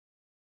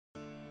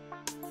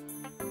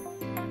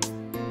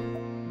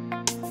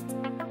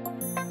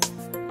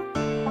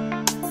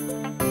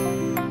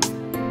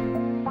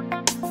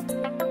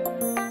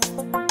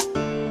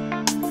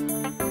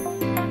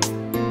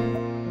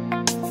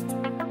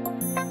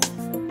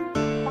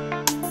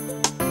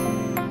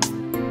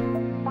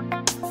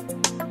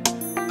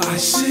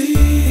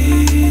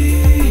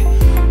see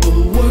a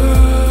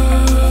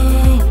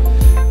world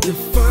that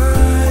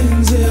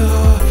finds it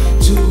hard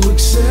to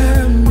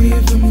accept me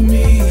for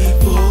me,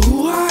 for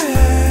who I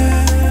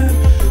am,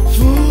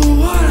 for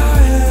what I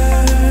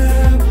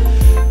am.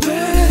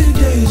 Better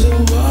days are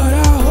what I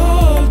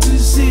hope to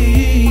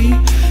see.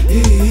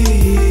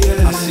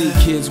 Yeah. I see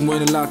kids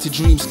wearing a lot of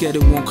dreams, scared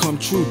it won't come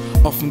true.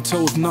 Often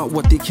told not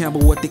what they can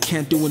but what they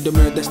can't do in the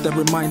mirror. That's the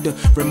reminder,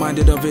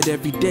 reminded of it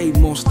every day.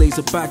 Most days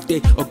a bad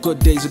day, a good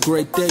day's a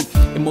great day.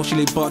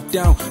 Emotionally bogged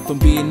down from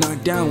being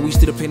knocked down. We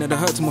see the pain that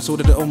hurts more so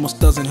that it almost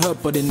doesn't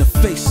hurt. But in the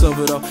face of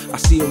it all, I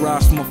see a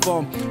rise from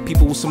afar.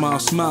 People will somehow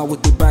smile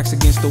with their backs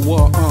against the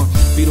wall.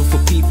 Beautiful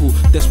people,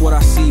 that's what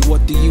I see.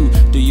 What do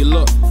you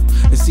look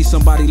and see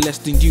somebody less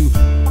than you?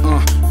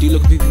 Do you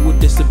look at people with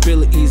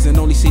disabilities and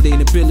only see their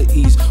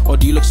inabilities? Or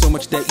do you look so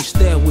much that you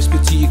stare, whisper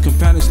to your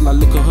companions like,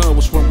 look at her,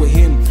 what's wrong with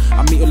him?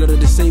 I meet a lot of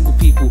disabled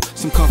people,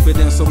 some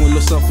confidence, some with low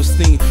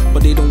self-esteem,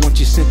 but they don't want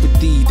your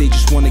sympathy, they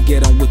just want to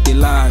get on with their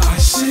lives. I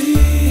see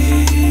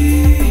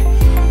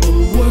a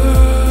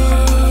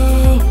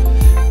world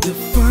that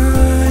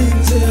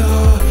finds it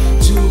hard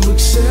to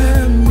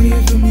accept me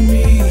for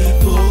me,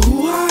 for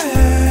who I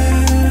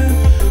am,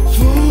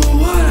 for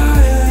what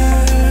I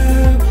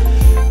am.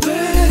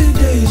 Better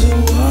days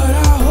are what I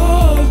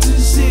hope to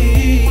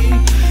see.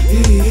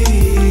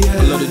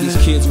 A lot of these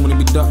kids want to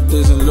be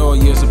doctors and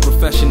lawyers and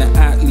professional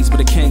athletes, but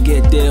they can't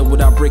get there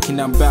without breaking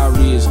down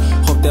barriers.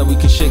 Hope that we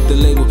can shake the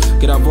label,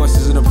 get our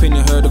voices and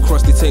opinion heard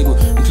across the table.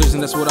 Inclusion,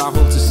 that's what I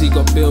hope to see.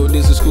 Got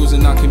buildings and schools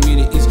in our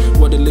communities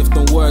where the lift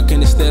don't work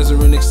and the stairs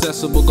are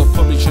inaccessible. Got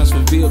public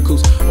transport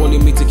vehicles, only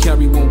made to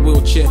carry one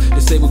wheelchair.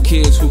 Disabled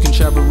kids who can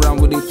travel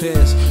around with their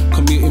pairs,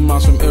 commuting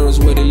miles from areas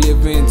where they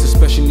live in to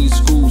special needs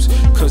schools,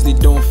 cause they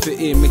don't fit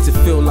in. Makes it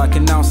feel like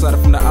an outsider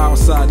from the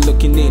outside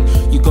looking in.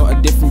 You got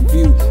a different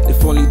view,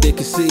 if only they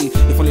could see.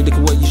 If only they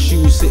could wear your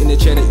shoes, sit in the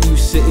chair that you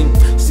sit in,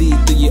 see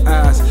it through your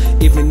eyes.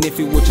 Even if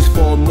it was just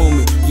for a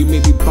moment, you may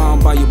be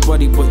bound by your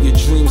body, but your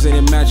dreams and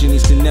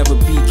imaginings can never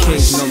be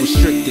caged, no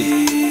restricted.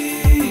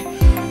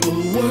 A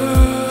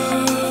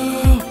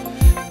world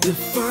that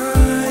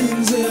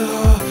finds it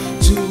hard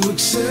to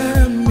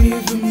accept me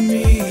for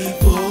me,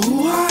 for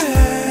who I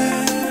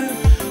am,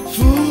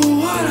 for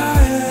what I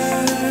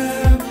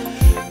am.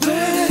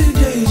 Better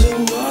days are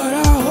what I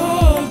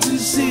hope to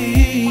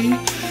see.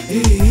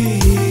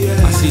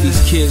 I see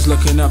these kids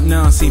looking up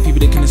now and seeing people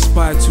they can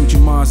aspire to.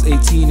 Jamal's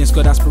 18, he's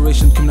got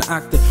aspiration to become an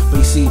actor, but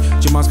you see,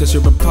 Jamal's got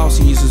cerebral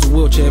palsy, uses a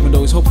wheelchair. Even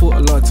though he's hopeful, a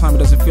lot of time it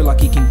doesn't feel like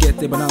he can get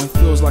there, but now it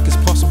feels like it's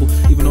possible.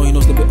 Even though he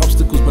knows there'll be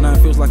obstacles, but now it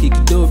feels like he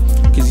can do it,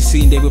 cause he's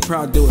seen David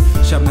Proud do it.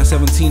 Shopping at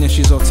 17 and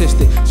she's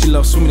autistic. She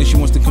loves swimming and she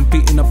wants to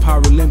compete in the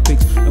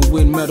Paralympics and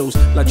win medals.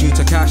 Like Jun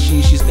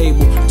Takashi, she's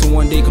able to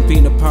one day compete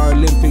in the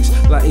Paralympics.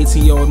 Like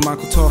 18-year-old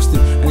Michael Tostin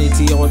and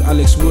 18-year-old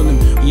Alex William,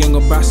 a young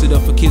ambassador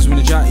for kids with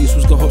meningitis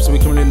who's got hopes to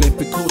become an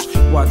Olympic coach.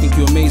 Well, I think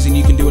you're amazing,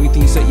 you can do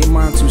anything you set your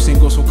mind to. Same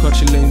goes for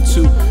Culture Lane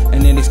too.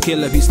 And then this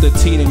killer, he's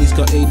 13 and he's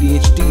got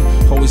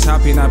ADHD. Always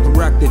happy and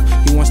hyperactive.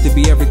 He wants to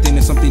be everything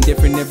and something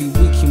different every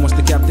week. He wants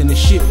to captain the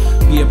ship,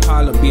 be a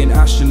pilot, be an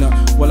astronaut.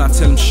 Well, I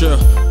tell him sure,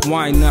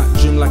 why not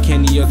dream like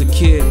any other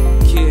kid.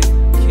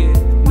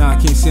 Nah, I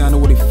can't say I know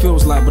what it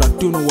feels like, but I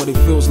do know what it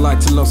feels like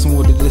to love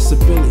someone with a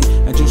disability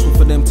and just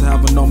for them to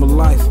have a normal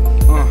life.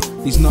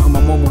 He's not my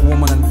mom or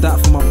woman and that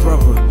for my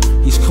brother.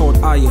 He's called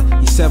Aya,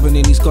 he's 7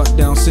 and he's got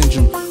Down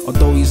syndrome.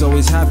 Although he's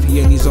always happy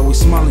and he's always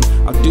smiling,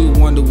 I do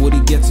wonder would he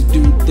get to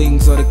do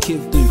things other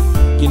kids do.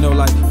 You know,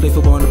 like play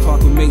football in the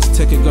park with mates,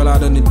 take a girl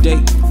out on a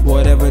date,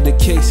 whatever the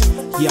case.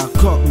 Yeah,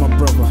 I got my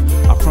brother.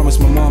 I promised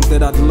my mom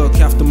that I'd look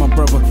after my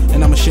brother,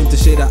 and I'm ashamed to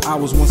say that I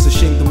was once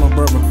ashamed of my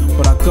brother,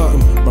 but I got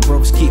him, my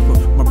brother's keeper,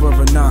 my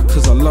brother now,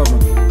 cause I love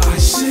him. I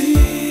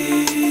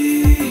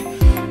see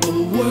a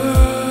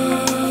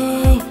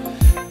world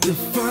that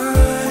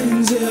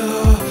finds it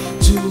hard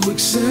to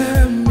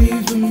accept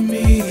me for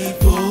me,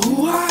 for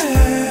who I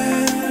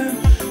am,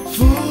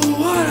 for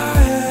what I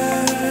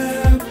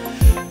am.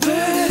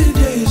 Better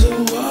days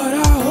are what I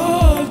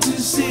hope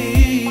to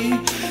see.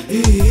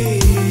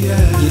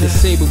 You're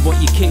disabled but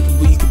you're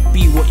capable, you could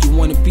be what you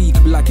wanna be. You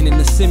could be like an in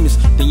the Simmons,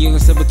 then you're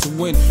never to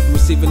win, you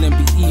receive an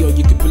MBE. Or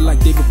you could be like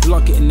David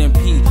Blockett and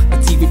MP, a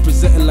TV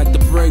presenter like The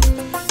Brave.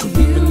 Could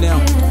be now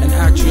an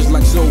actress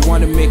like Zoe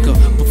Wanamaker,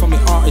 performing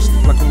artist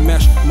like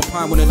Ramesh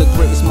Mapai, one of the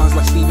greatest minds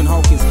like Stephen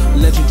Hawkins, a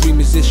legendary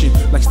musician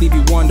like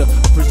Stevie Wonder,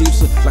 a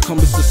producer like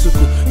Mr.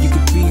 Suku. You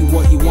could be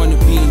what you wanna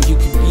be and you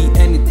could be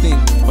anything.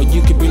 Or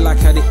you could be like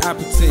Hattie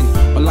Appleton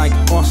or like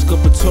Oscar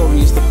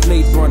Pistorius, the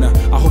Blade Runner.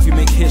 I hope you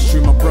make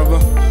history, my brother.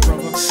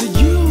 So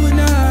you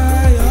and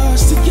I,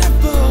 us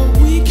together,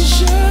 we can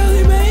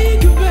surely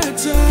make it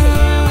better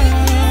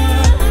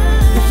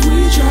if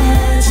we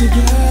try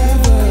together.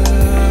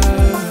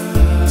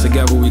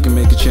 Together we can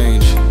make a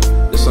change.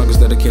 This song is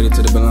dedicated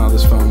to the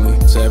Barnardos family,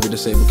 to every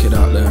disabled kid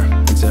out there,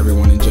 and to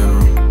everyone in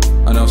general.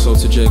 And also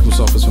to Jake who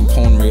suffers from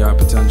pulmonary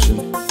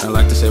hypertension. I'd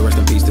like to say rest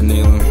in peace to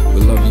Neelan.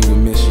 We love you,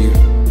 we miss you.